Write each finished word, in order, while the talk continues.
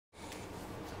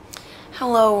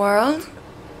Hello world.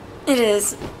 It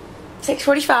is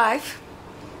 6:45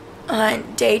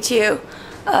 on day 2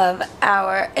 of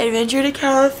our adventure to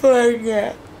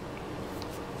California.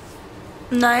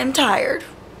 And I'm tired.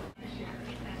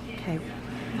 Okay,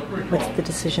 what's the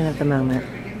decision of the moment?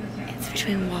 It's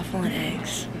between waffle and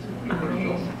eggs.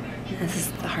 Oh. This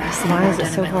is the hardest thing Why I've is ever it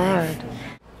done so in my life. hard?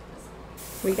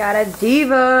 We got a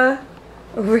diva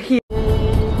over here.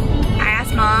 I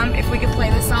asked Mom if we could play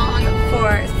the song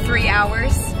for 3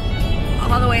 hours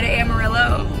all the way to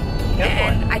Amarillo,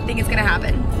 and I think it's gonna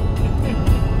happen.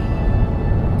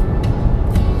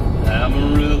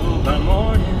 Amarillo by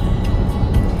morning.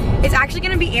 It's actually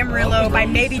gonna be Amarillo by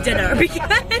maybe dinner because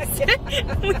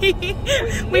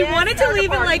we wanted to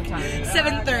leave at like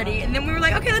 7:30, and then we were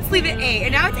like, okay, let's leave at 8,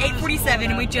 and now it's 8:47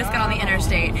 and we just got on the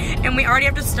interstate, and we already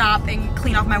have to stop and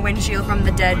clean off my windshield from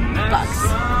the dead bugs.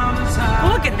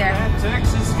 We'll get there.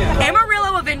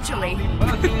 Amarillo eventually.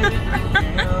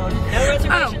 No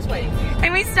reservations waiting.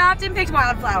 And we stopped and picked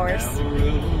wildflowers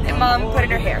that Mom put in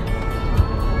her hair.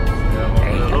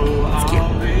 There you go. It's cute.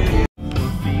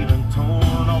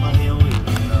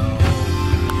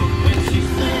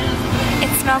 It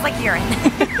smells like urine.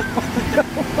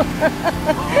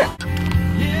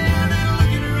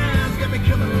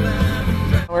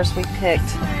 Flowers we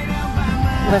picked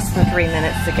less than 3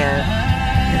 minutes ago.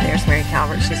 And there's Mary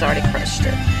Calvert. She's already crushed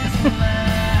it.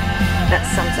 That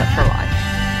sums up her life.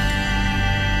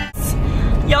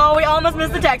 Y'all, we almost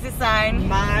missed the Texas sign.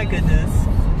 My goodness.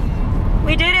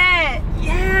 We did it!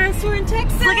 Yes, we're in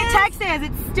Texas. Look at Texas,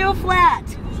 it's still flat.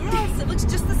 Yes, it looks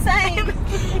just the same.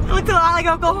 It looks a lot like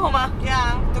Oklahoma.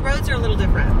 Yeah, the roads are a little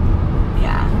different.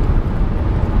 Yeah.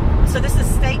 So this is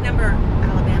state number: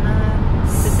 Alabama,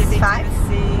 Mississippi, 5,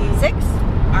 Tennessee, 6,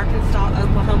 Arkansas,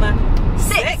 Oklahoma.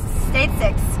 6. State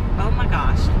 6. Oh my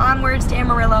gosh. Onwards to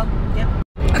Amarillo. Yep.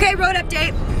 Okay, road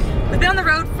update. We've been on the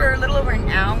road for a little over an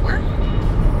hour.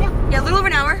 Yeah, a little over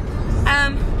an hour.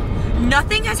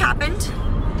 Nothing has happened,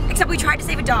 except we tried to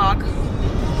save a dog.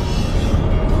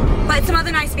 But some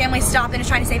other nice families stopped and is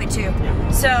trying to save it too.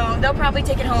 Yeah. So they'll probably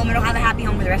take it home and it'll have a happy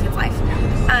home for the rest of its life.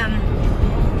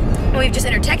 We've just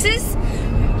entered Texas,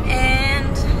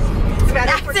 and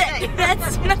that's it.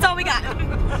 That's all we got.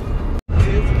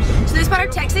 So this part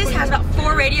of Texas has about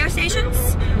 4 radio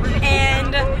stations,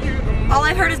 and all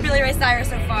I've heard is Billy Ray Cyrus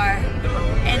so far.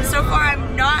 And so far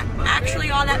I'm not actually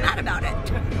all that mad about it.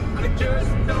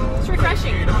 It's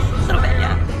refreshing. A little bit,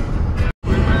 yeah.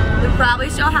 We probably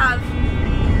still have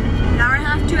an hour and a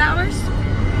half, 2 hours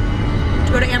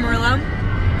to go to Amarillo.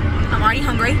 I'm already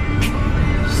hungry.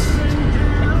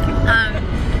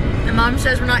 And Mom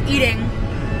says we're not eating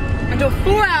until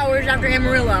 4 hours after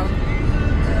Amarillo.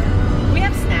 We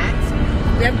have snacks.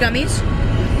 We have gummies,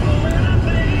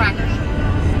 Crackers.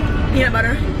 peanut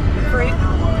butter, Fruit.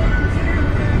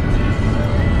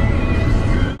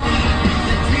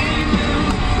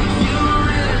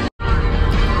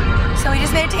 So we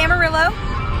just made it to Amarillo.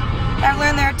 I've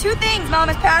learned there are 2 things Mom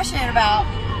is passionate about,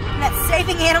 and that's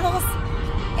saving animals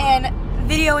and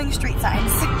videoing street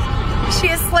signs. She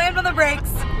has slammed on the brakes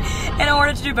in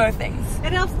order to do both things.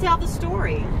 It helps tell the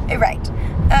story. Right.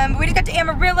 We just got to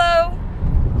Amarillo.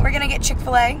 We're gonna get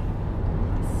Chick-fil-A.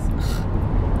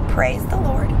 Praise the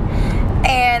Lord.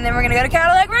 And then we're gonna go to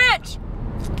Cadillac Ranch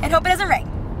and hope it doesn't rain.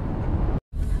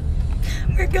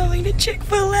 We're going to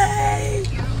Chick-fil-A.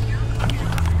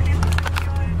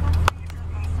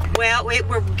 Well,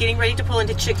 we're getting ready to pull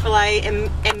into Chick-fil-A, and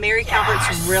Mary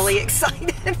Calvert's really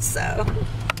excited, so.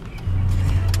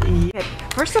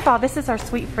 First of all, this is our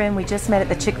sweet friend we just met at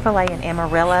the Chick-fil-A in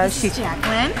Amarillo. She's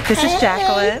Jacqueline. This is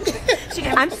Jacqueline.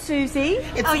 I'm Susie.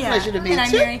 It's a pleasure to meet And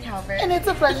I'm you. Mary Calvert. And it's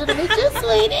a pleasure to meet you,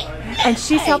 sweetie. And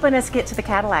she's helping us get to the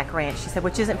Cadillac Ranch, she said,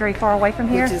 which isn't very far away from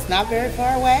here. Which is not very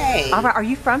far away. All right, are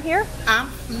you from here?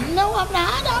 No, I'm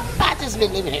not. I've just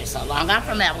been living here so long. I'm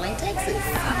from Abilene, Texas.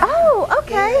 Oh,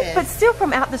 okay. Yes. But still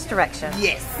from out this direction.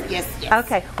 Yes, yes, yes.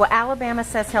 Okay, well, Alabama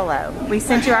says hello. We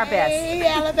send you our best. Hey,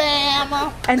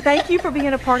 Alabama. And thank you for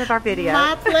being a part of our video.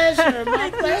 My pleasure, my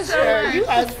pleasure. You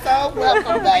are so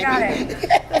welcome, baby.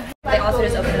 They also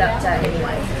just open it up to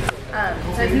anyone.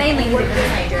 So it's mainly the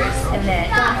strangers, and then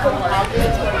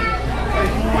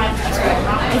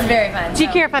it's very fun. Do you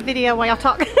care if I video while y'all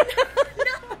talk?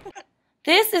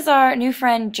 This is our new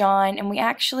friend John, and we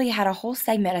actually had a whole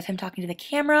segment of him talking to the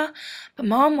camera, but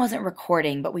Mom wasn't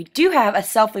recording. But we do have a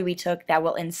selfie we took that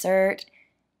we'll insert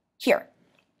here.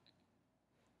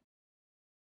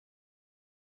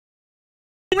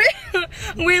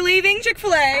 We're leaving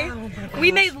Chick-fil-A. Oh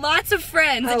we made lots of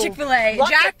friends at Chick-fil-A.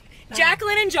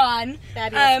 Jacqueline and John.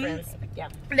 Fabulous friends. Yeah.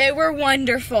 They were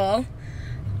wonderful.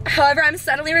 However, I'm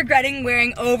suddenly regretting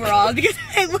wearing overalls because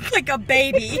I look like a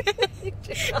baby.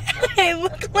 I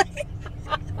look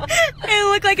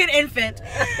like an infant.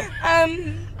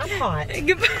 I'm hot.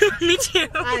 Me too.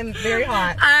 I'm very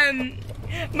hot.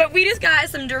 But we just got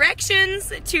some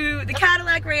directions to the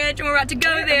Cadillac Ranch, and we're about to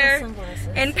go there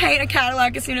and paint a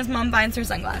Cadillac as soon as Mom finds her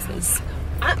sunglasses.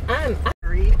 I'm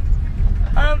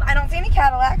I don't see any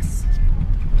Cadillacs.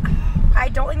 I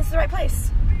don't think this is the right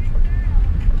place.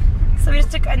 So we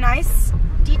just took a nice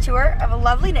detour of a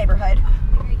lovely neighborhood.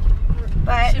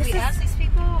 But should we ask these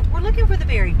people? We're looking for the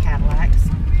buried Cadillacs.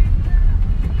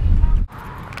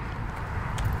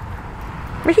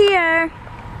 We're here.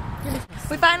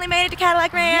 We finally made it to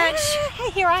Cadillac Ranch. Yeah, hey,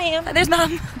 here I am. There's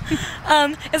Mom.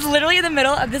 It's literally in the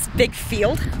middle of this big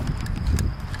field.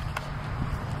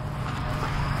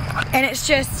 And it's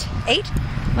just 10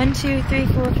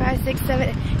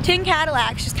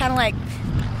 Cadillacs just kind of like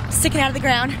sticking out of the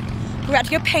ground. We're about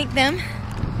to go paint them.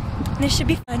 And this should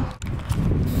be fun.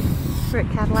 We're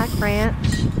at Cadillac Ranch.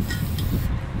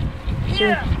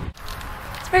 Yeah.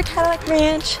 We're at Cadillac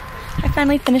Ranch. I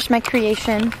finally finished my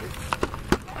creation.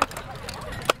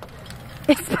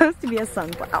 It's supposed to be a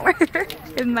sunflower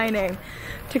in my name.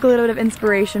 Took a little bit of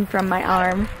inspiration from my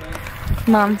arm.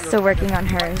 Mom's still working on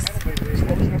hers. She's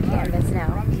making her canvas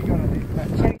now.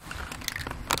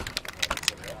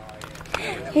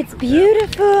 It's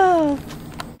beautiful.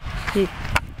 We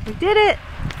did it.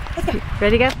 Okay.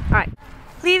 Ready to go? All right.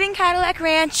 Leaving Cadillac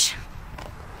Ranch.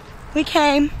 We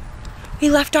came. We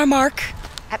left our mark.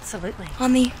 Absolutely.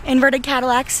 On the inverted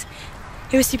Cadillacs.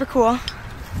 It was super cool.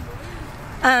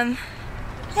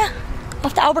 Yeah,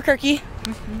 off to Albuquerque.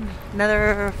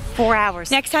 Another 4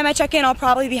 hours. Next time I check in, I'll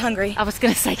probably be hungry. I was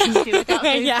gonna say, can you do it without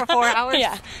food for 4 hours?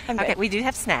 Yeah. Okay, we do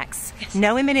have snacks.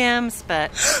 No M&Ms,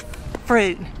 but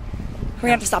fruit. We're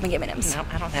gonna have to stop and get M&Ms. No,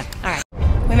 I don't know. All right.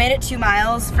 We made it 2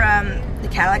 miles from the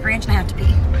Cadillac Ranch and I have to pee.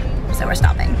 So we're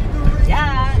stopping.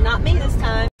 Yeah, not me this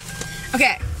time.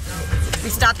 Okay, we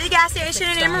stopped at the gas station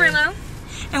in Amarillo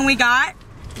and we got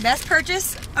the best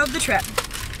purchase of the trip.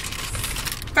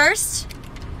 First,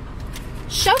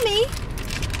 show me.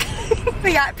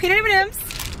 We got peanut M&Ms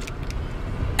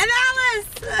and Alice.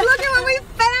 Look at what we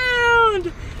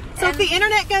found. So if the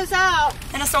internet goes out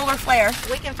and a solar flare,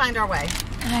 we can find our way.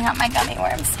 And I got my gummy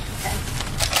worms. Okay.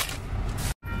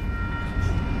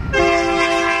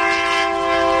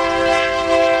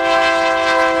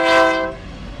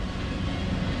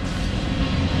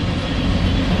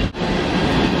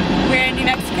 We're in New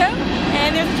Mexico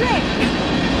and there's a train.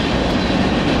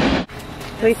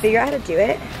 Can we figure out how to do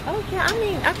it? Oh yeah, I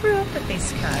mean, I grew up with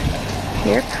these kind.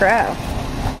 You're a crow.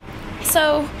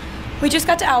 So, we just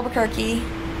got to Albuquerque,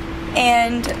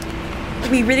 and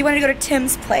we really wanted to go to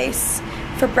Tim's place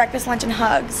for breakfast, lunch, and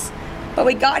hugs. But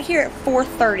we got here at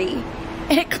 4:30,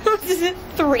 and it closes at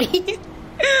 3.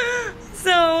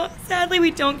 So, sadly,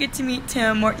 we don't get to meet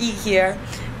Tim or eat here.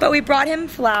 But we brought him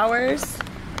flowers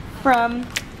from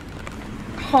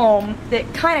home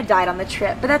that kind of died on the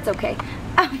trip, but that's okay.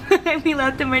 We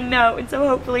left him a note, and so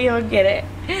hopefully he'll get it.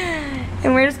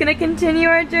 And we're just gonna continue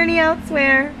our journey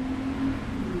elsewhere.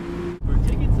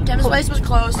 Tim's place was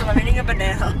closed, so I'm eating a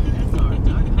banana.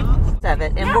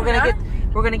 And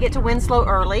we're gonna get to Winslow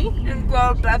early. And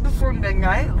go to bed before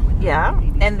midnight. Yeah,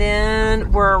 and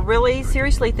then we're really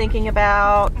seriously thinking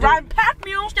about riding pack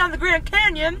mules down the Grand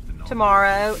Canyon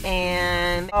tomorrow,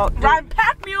 and riding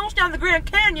pack mules down the Grand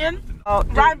Canyon.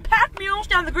 Riding pack mules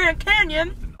down the Grand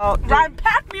Canyon. Riding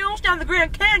pack mules down the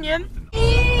Grand Canyon.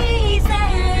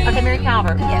 Okay, Mary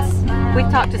Calvert. Yes. We've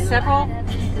talked to several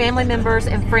family members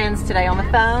and friends today on the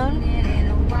phone.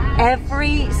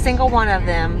 Every single one of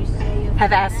them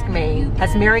have asked me,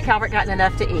 has Mary Calvert gotten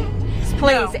enough to eat?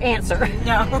 Please answer.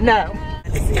 No. No.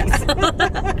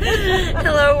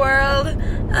 Hello world.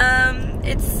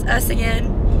 It's us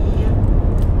again.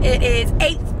 It is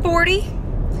 8:40.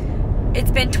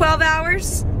 It's been 12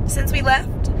 hours since we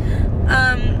left.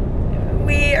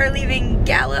 We are leaving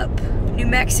Gallup, New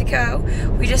Mexico.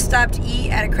 We just stopped to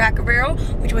eat at a Cracker Barrel,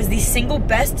 which was the single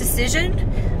best decision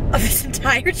of this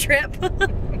entire trip.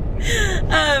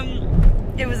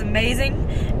 It was amazing.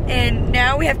 And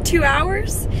now we have 2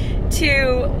 hours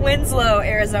to Winslow,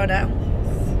 Arizona.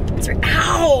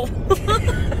 Ow!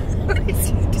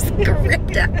 Just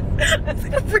ripped out.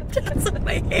 Ripped out some of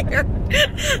my hair.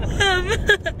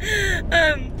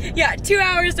 Yeah, 2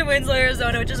 hours to Winslow,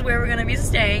 Arizona, which is where we're gonna be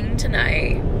staying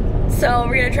tonight. So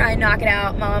we're gonna try and knock it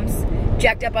out. Mom's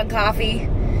jacked up on coffee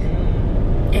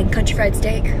and country fried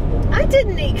steak. I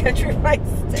didn't eat country fried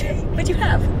steak. What'd you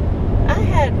have? I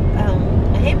had a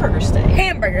hamburger steak.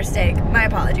 Hamburger steak. My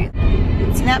apologies.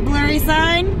 See that blurry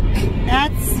sign?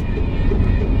 That's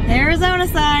Arizona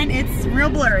sign. It's real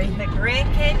blurry. The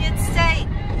Grand Canyon State.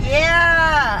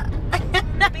 Yeah.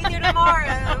 Be there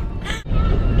tomorrow.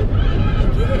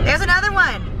 There's another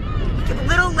one.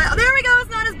 There we go.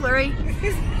 It's not as blurry.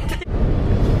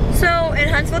 So in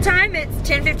Huntsville time, it's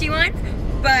 10:51,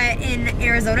 but in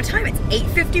Arizona time, it's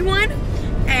 8:51.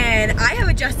 And I have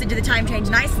adjusted to the time change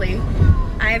nicely.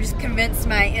 I have just convinced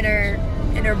my inner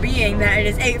being that it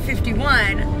is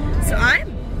 8:51. So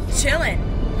I'm chilling.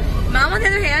 Mom, on the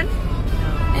other hand,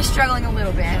 is struggling a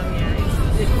little bit.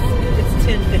 It's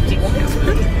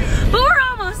 10:51. But we're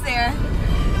almost there.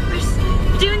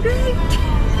 We're doing great.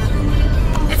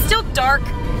 It's still dark.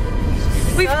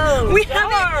 We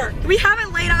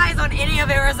haven't laid eyes on any of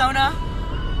Arizona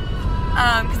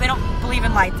because they don't believe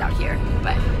in lights out here.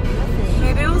 But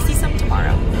maybe we'll see some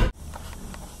tomorrow.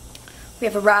 We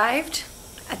have arrived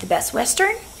at the Best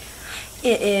Western.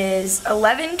 It is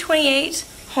 11:28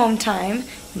 home time,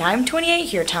 9:28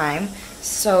 here time.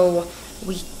 So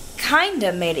we kind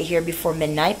of made it here before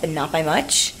midnight, but not by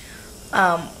much.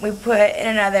 We put in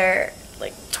another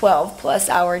like 12+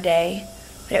 hour day,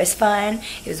 but it was fun.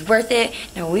 It was worth it.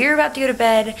 Now we're about to go to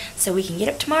bed so we can get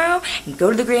up tomorrow and go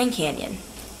to the Grand Canyon.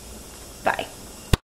 Bye.